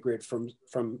onto the grid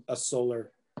from a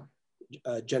solar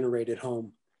generated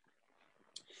home.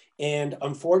 And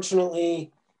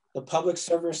unfortunately, the Public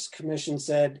Service Commission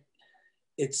said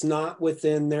it's not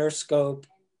within their scope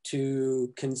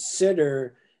to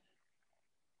consider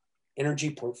energy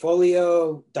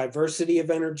portfolio, diversity of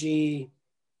energy,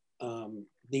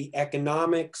 the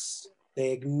economics.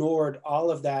 They ignored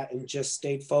all of that and just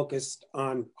stayed focused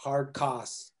on hard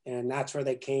costs. And that's where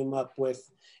they came up with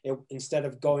it. Instead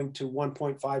of going to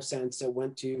 1.5 cents, it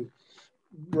went to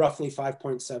roughly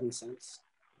 5.7 cents.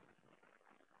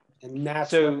 And that's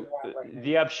so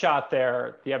the upshot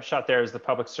there is the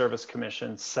Public Service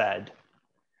Commission said,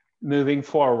 moving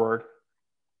forward,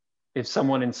 if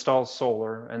someone installs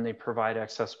solar and they provide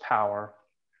excess power,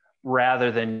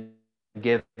 rather than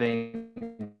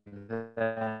giving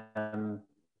them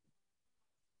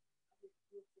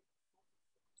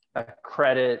a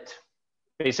credit,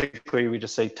 basically we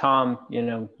just say, Tom,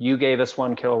 you gave us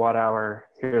 1 kilowatt hour,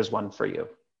 here's one for you.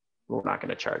 We're not going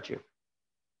to charge you.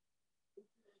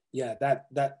 Yeah, that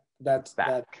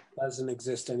doesn't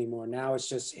exist anymore. Now it's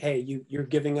just, hey, you're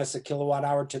giving us a kilowatt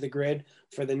hour to the grid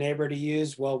for the neighbor to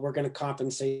use. Well, we're going to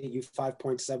compensate you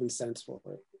 5.7 cents for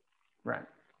it. Right.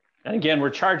 And again,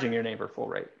 we're charging your neighbor full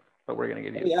rate, but we're going to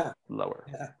give you lower.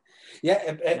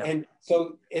 And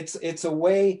so it's a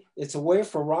way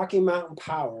for Rocky Mountain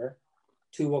Power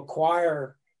to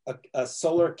acquire a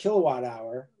solar kilowatt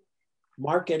hour,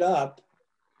 mark it up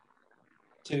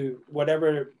to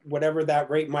whatever that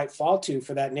rate might fall to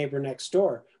for that neighbor next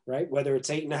door, right? Whether it's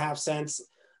 8.5 cents,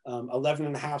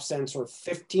 11.5 cents, or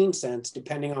 15 cents,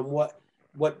 depending on what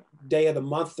day of the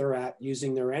month they're at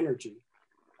using their energy.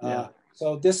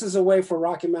 So this is a way for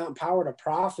Rocky Mountain Power to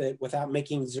profit without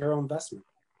making zero investment.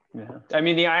 Yeah, I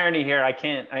mean, the irony here, I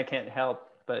can't help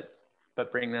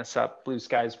but bring this up. Blue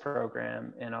Skies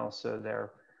program and also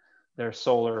their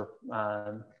solar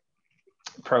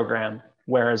program.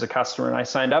 Where as a customer, and I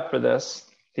signed up for this,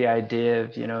 the idea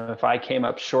of, if I came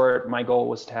up short, my goal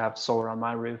was to have solar on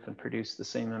my roof and produce the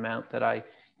same amount that I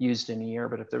used in a year.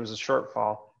 But if there was a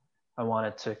shortfall, I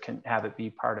wanted to have it be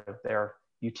part of their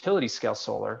utility scale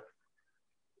solar.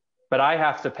 But I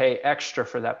have to pay extra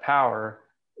for that power,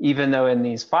 even though in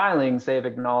these filings, they've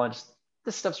acknowledged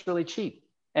this stuff's really cheap.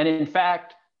 And in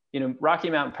fact, Rocky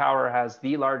Mountain Power has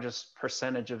the largest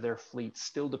percentage of their fleet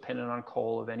still dependent on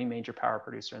coal of any major power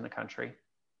producer in the country.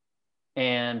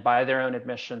 And by their own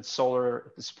admission, solar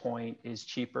at this point is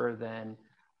cheaper than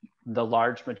the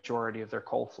large majority of their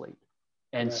coal fleet.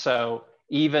 And right. So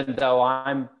even though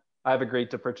I've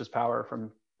agreed to purchase power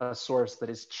from a source that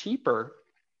is cheaper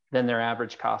than their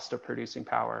average cost of producing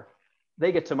power,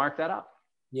 they get to mark that up.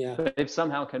 Yeah. But they've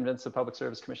somehow convinced the Public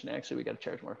Service Commission, actually, we got to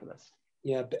charge more for this.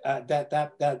 Yeah,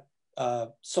 that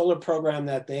solar program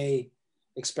that they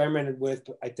experimented with,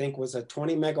 I think, was a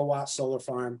 20 megawatt solar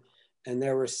farm, and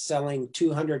they were selling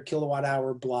 200 kilowatt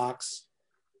hour blocks,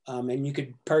 and you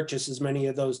could purchase as many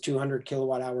of those 200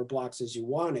 kilowatt hour blocks as you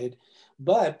wanted,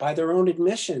 but by their own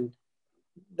admission,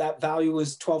 that value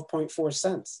was 12.4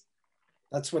 cents.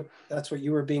 That's what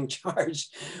you were being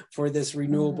charged for this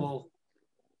renewable,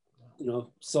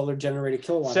 solar generated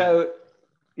kilowatt hour. So,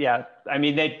 yeah, I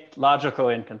mean, logical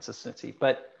inconsistency,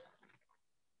 but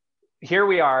here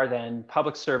we are then,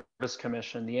 Public Service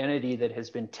Commission, the entity that has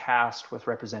been tasked with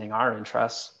representing our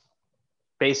interests,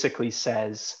 basically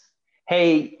says,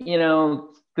 hey,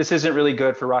 this isn't really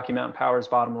good for Rocky Mountain Power's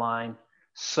bottom line.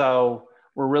 So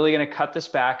we're really going to cut this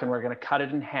back, and we're going to cut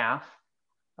it in half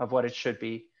of what it should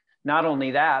be. Not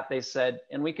only that, they said,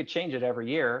 and we could change it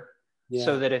every year. Yeah.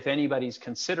 So that if anybody's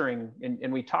considering,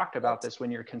 and we talked about this,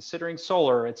 when you're considering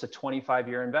solar, it's a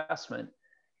 25-year investment.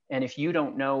 And if you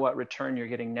don't know what return you're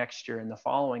getting next year and the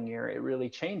following year, it really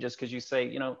changes, because you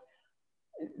say,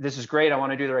 this is great, I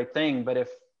want to do the right thing, but if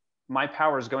my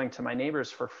power is going to my neighbors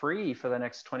for free for the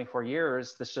next 24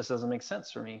 years, this just doesn't make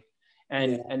sense for me.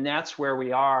 And that's where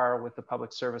we are with the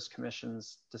Public Service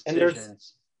Commission's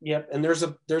decisions. And there's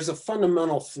a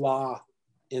fundamental flaw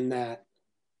in that.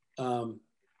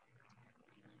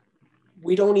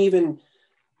 We don't even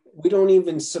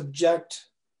subject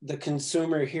the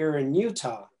consumer here in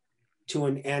Utah to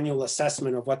an annual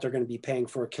assessment of what they're going to be paying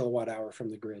for a kilowatt hour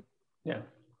from the grid. Yeah.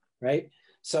 Right.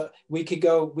 So we could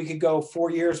go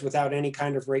 4 years without any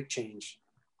kind of rate change.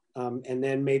 And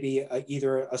then maybe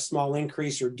either a small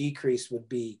increase or decrease would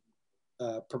be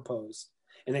proposed.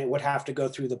 And it would have to go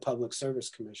through the Public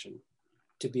Service Commission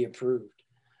to be approved.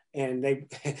 And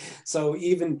so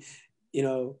even,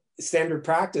 standard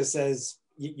practice says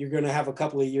you're going to have a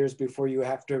couple of years before you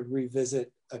have to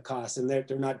revisit a cost, and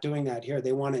they're not doing that here.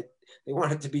 They want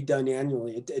it to be done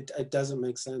annually. It doesn't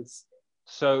make sense.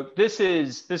 So this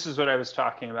is what I was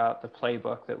talking about, the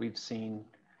playbook that we've seen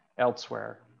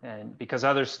elsewhere, and because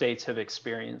other states have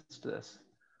experienced this.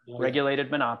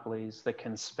 Regulated monopolies that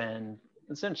can spend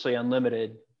essentially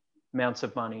unlimited amounts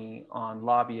of money on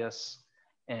lobbyists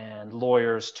and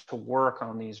lawyers to work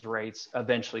on these rates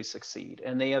eventually succeed.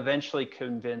 And they eventually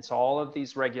convince all of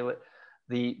these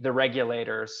the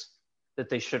regulators that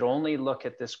they should only look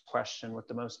at this question with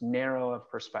the most narrow of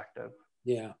perspective.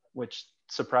 Yeah. Which,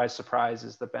 surprise, surprise,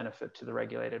 is the benefit to the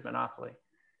regulated monopoly.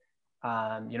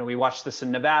 We watched this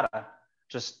in Nevada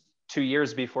just 2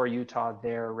 years before Utah.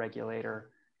 Their regulator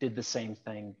did the same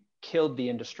thing, killed the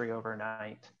industry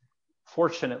overnight.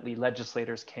 Fortunately,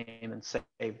 legislators came and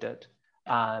saved it.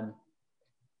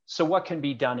 So what can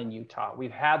be done in Utah?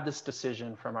 We've had this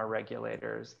decision from our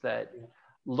regulators that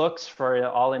looks, for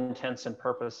all intents and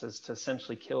purposes, to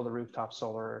essentially kill the rooftop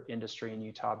solar industry in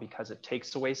Utah because it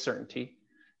takes away certainty.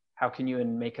 How can you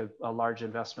make a large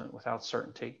investment without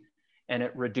certainty? And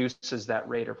it reduces that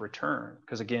rate of return.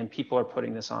 Because again, people are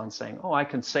putting this on saying, oh, I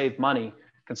can save money,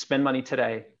 can spend money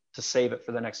today to save it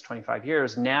for the next 25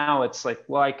 years. Now it's like,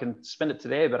 well, I can spend it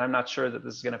today, but I'm not sure that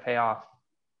this is going to pay off.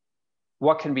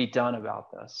 What can be done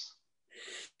about this?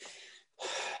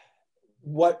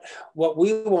 What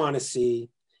we want to see,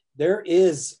 there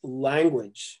is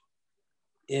language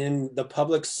in the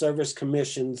Public Service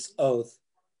Commission's oath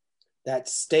that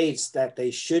states that they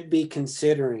should be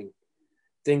considering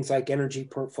things like energy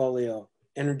portfolio,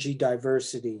 energy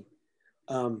diversity,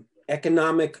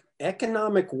 economic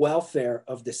welfare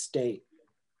of the state.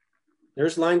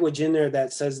 There's language in there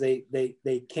that says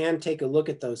they can take a look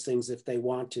at those things if they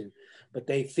want to, but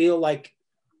they feel like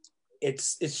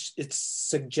it's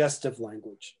suggestive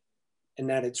language, and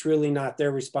that it's really not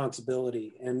their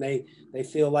responsibility, and they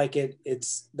feel like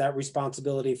it's that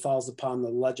responsibility falls upon the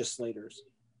legislators.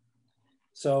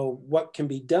 So what can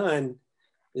be done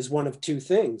is one of two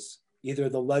things. Either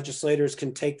the legislators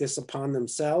can take this upon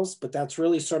themselves, but that's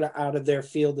really sort of out of their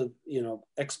field of,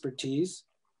 expertise,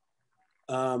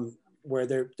 where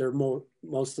they're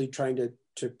mostly trying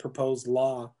to propose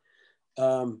law.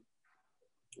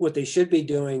 What they should be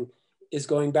doing is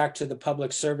going back to the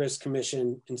Public Service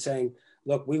Commission and saying,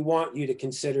 look, we want you to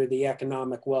consider the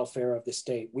economic welfare of the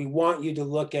state. We want you to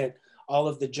look at all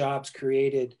of the jobs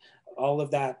created, all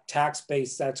of that tax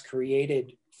base that's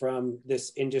created from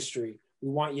this industry. We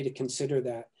want you to consider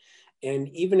that. And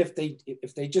even if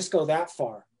they just go that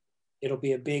far, it'll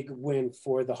be a big win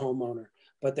for the homeowner.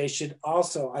 But they should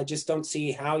also, I just don't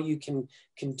see how you can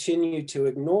continue to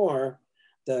ignore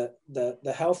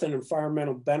the health and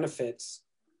environmental benefits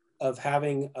of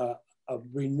having a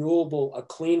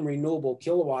clean renewable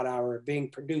kilowatt hour being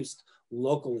produced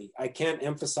locally. I can't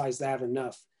emphasize that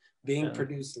enough, being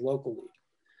produced locally.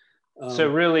 So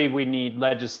really we need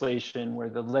legislation where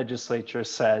the legislature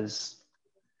says,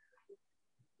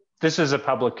 this is a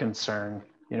public concern.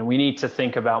 We need to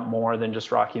think about more than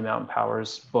just Rocky Mountain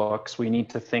Power's books. We need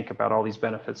to think about all these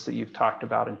benefits that you've talked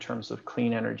about in terms of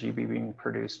clean energy being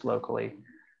produced locally.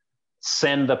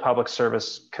 Send the Public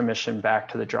Service Commission back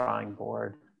to the drawing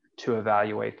board to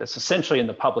evaluate this, essentially in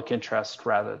the public interest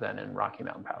rather than in Rocky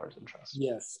Mountain Power's interest.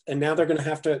 Yes, and now they're going to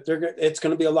have to, it's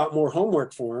going to be a lot more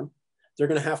homework for them. They're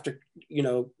going to have to,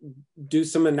 do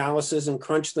some analysis and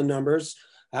crunch the numbers.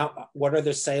 What are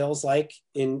the sales like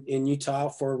in Utah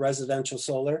for residential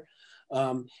solar?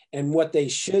 And what they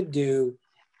should do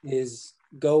is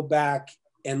go back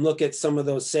and look at some of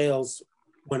those sales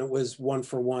when it was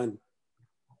 1-for-1.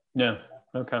 Yeah.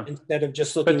 Okay. Instead of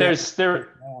just looking. But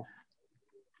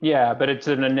yeah, but it's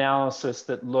an analysis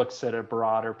that looks at a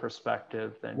broader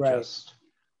perspective than just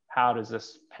how does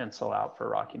this pencil out for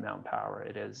Rocky Mountain Power.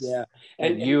 It is. Yeah.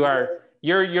 And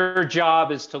your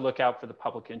job is to look out for the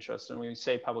public interest. And when we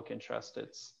say public interest,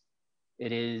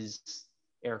 it is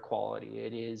air quality.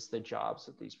 It is the jobs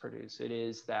that these produce. It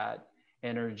is that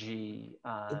energy.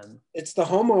 It's the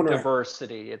homeowner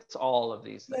diversity. It's all of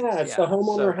these things. Yeah, it's the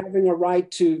homeowner having a right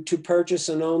to purchase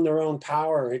and own their own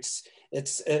power. It's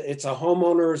a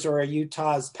homeowner's or a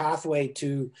Utah's pathway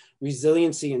to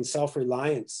resiliency and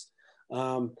self-reliance.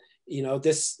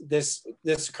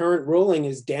 This current ruling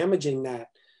is damaging that.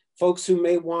 Folks who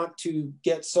may want to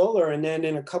get solar and then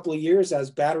in a couple of years,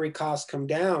 as battery costs come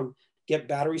down, get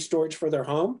battery storage for their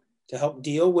home to help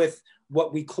deal with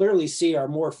what we clearly see are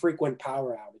more frequent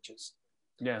power outages.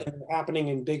 Yeah, and happening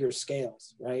in bigger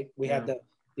scales, right? We had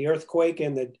the earthquake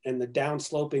and the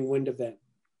downsloping wind event.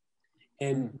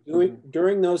 And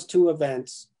during those two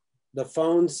events, the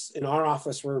phones in our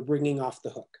office were ringing off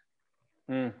the hook.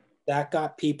 That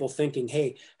got people thinking,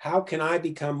 hey, how can I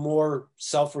become more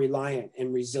self-reliant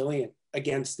and resilient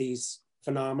against these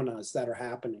phenomena that are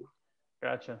happening?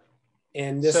 Gotcha.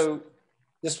 And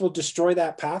this will destroy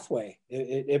that pathway.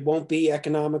 It won't be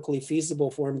economically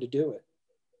feasible for them to do it.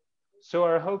 So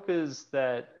our hope is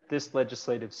that this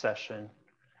legislative session,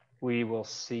 we will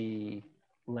see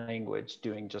language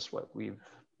doing just what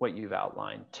you've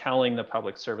outlined, telling the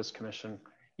Public Service Commission,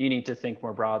 you need to think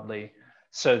more broadly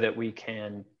so that we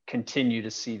can continue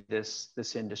to see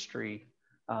this industry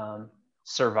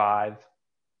survive,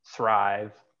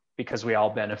 thrive, because we all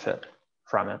benefit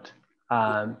from it.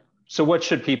 So what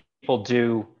should people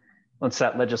do once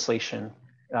that legislation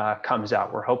comes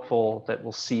out? We're hopeful that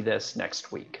we'll see this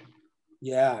next week.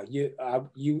 Yeah, you're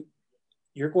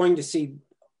going to see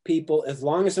people, as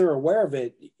long as they're aware of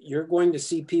it, you're going to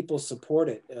see people support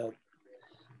it.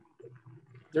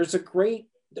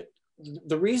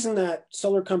 The reason that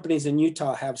solar companies in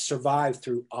Utah have survived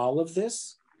through all of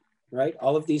this, right?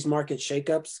 All of these market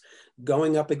shakeups,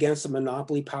 going up against a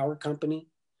monopoly power company,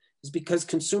 is because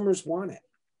consumers want it.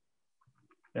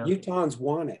 Yeah. Utahns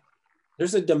want it.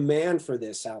 There's a demand for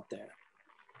this out there.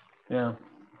 Yeah.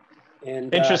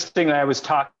 And interesting, I was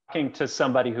talking to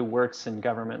somebody who works in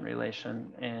government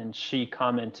relation, and she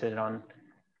commented on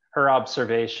her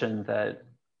observation that,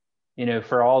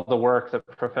 for all the work that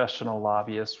professional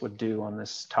lobbyists would do on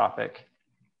this topic,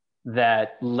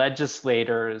 that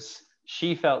legislators,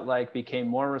 she felt like, became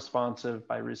more responsive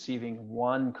by receiving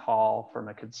one call from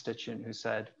a constituent who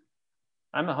said,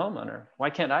 I'm a homeowner.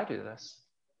 Why can't I do this?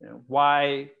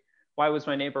 Why was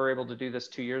my neighbor able to do this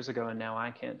 2 years ago and now I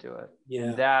can't do it? Yeah.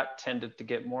 And that tended to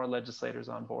get more legislators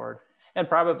on board. And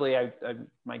probably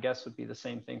my guess would be the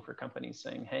same thing for companies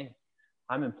saying, hey,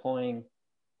 I'm employing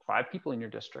 5 people in your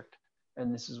district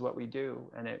and this is what we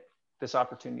do. And this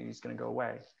opportunity is going to go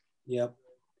away. Yep.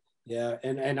 Yeah.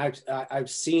 And I've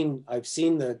seen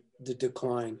the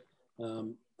decline.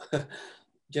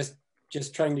 Just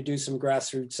trying to do some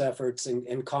grassroots efforts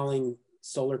and calling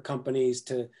solar companies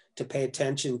to pay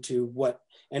attention to what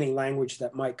any language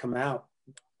that might come out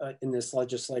in this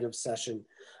legislative session.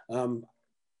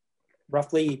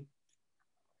 Roughly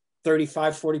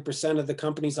 35–40% of the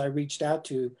companies I reached out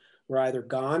to were either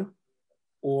gone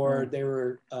or they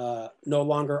were no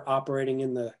longer operating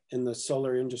in the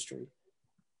solar industry.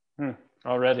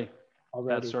 Already.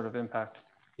 That sort of impact.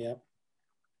 Yeah.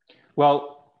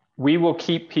 Well, we will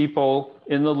keep people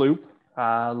in the loop,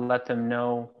 let them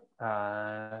know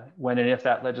when and if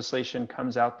that legislation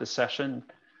comes out this session,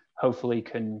 hopefully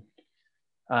can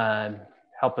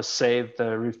help us save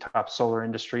the rooftop solar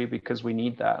industry, because we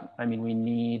need that. I mean, we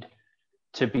need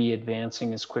to be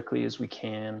advancing as quickly as we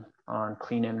can on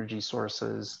clean energy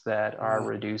sources that are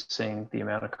reducing the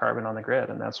amount of carbon on the grid.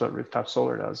 And that's what rooftop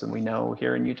solar does. And we know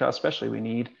here in Utah, especially, we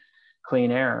need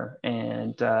clean air,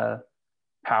 and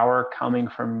power coming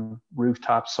from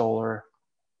rooftop solar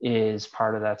is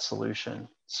part of that solution.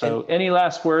 So any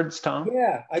last words, Tom?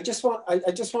 Yeah, I just want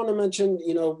to mention,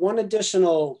 one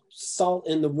additional salt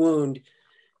in the wound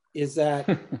is that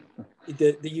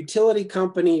the utility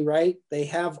company, right? They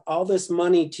have all this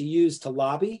money to use to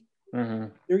lobby.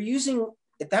 They're using,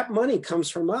 that money comes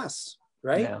from us,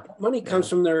 right? Yeah. That money comes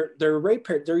from their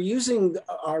ratepayer. They're using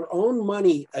our own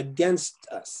money against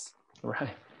us.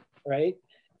 Right.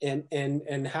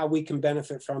 And how we can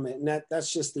benefit from it. And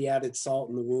that's just the added salt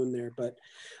in the wound there. But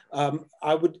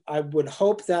I would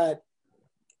hope that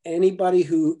anybody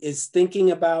who is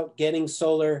thinking about getting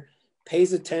solar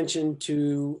pays attention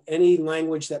to any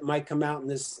language that might come out in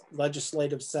this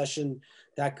legislative session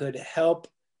that could help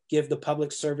give the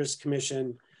Public Service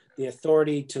Commission the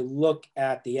authority to look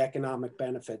at the economic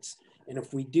benefits. And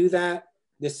if we do that,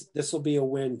 this will be a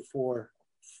win for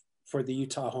the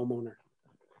Utah homeowner.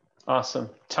 Awesome.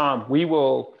 Tom, we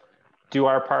will do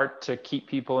our part to keep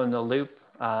people in the loop.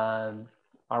 Our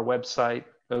website,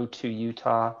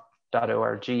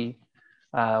 o2utah.org.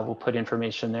 We'll put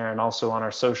information there, and also on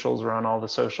our socials. We're on all the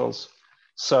socials.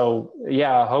 So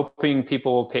yeah, hoping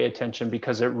people will pay attention,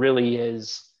 because it really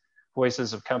is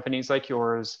voices of companies like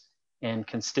yours and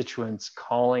constituents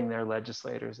calling their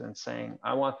legislators and saying,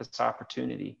 I want this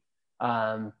opportunity.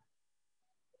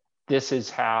 This is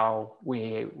how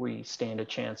we stand a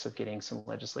chance of getting some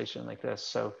legislation like this.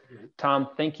 So Tom,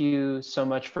 thank you so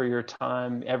much for your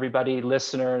time. Everybody,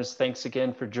 listeners, thanks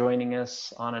again for joining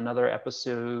us on another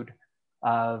episode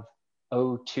of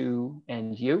O2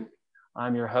 and You.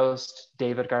 I'm your host,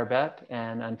 David Garbett,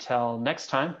 and until next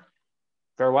time,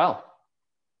 farewell.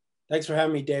 Thanks for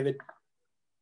having me, David.